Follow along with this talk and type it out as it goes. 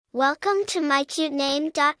Welcome to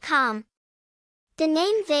mycutename.com. The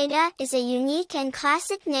name Veda is a unique and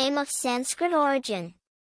classic name of Sanskrit origin.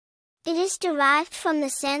 It is derived from the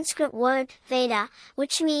Sanskrit word Veda,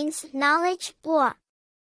 which means knowledge or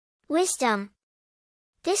wisdom.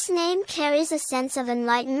 This name carries a sense of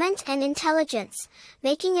enlightenment and intelligence,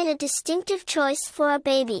 making it a distinctive choice for a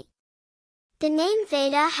baby. The name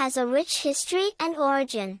Veda has a rich history and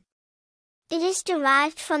origin. It is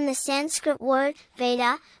derived from the Sanskrit word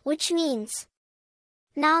Veda, which means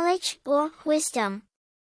knowledge or wisdom.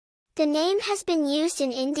 The name has been used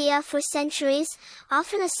in India for centuries,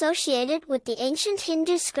 often associated with the ancient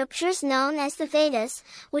Hindu scriptures known as the Vedas,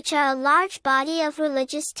 which are a large body of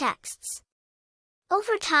religious texts.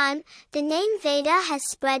 Over time, the name Veda has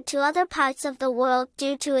spread to other parts of the world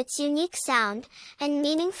due to its unique sound and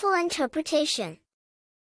meaningful interpretation.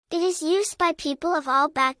 It is used by people of all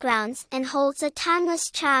backgrounds and holds a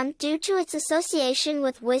timeless charm due to its association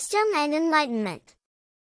with wisdom and enlightenment.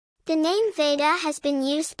 The name Veda has been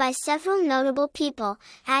used by several notable people,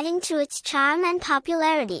 adding to its charm and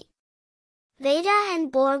popularity. Veda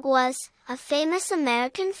and Borg was a famous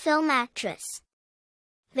American film actress.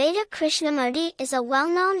 Veda Krishnamurti is a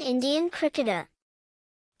well-known Indian cricketer.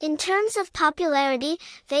 In terms of popularity,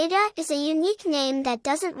 Veda is a unique name that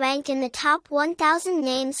doesn't rank in the top 1,000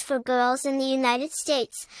 names for girls in the United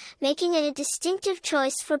States, making it a distinctive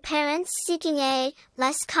choice for parents seeking a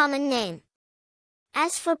less common name.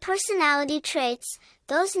 As for personality traits,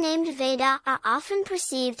 those named Veda are often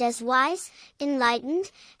perceived as wise, enlightened,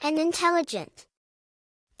 and intelligent.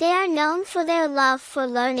 They are known for their love for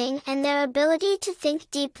learning and their ability to think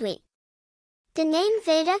deeply. The name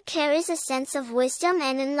Veda carries a sense of wisdom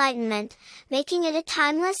and enlightenment, making it a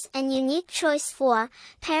timeless and unique choice for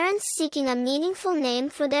parents seeking a meaningful name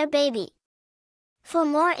for their baby. For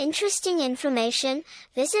more interesting information,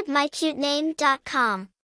 visit mycutename.com.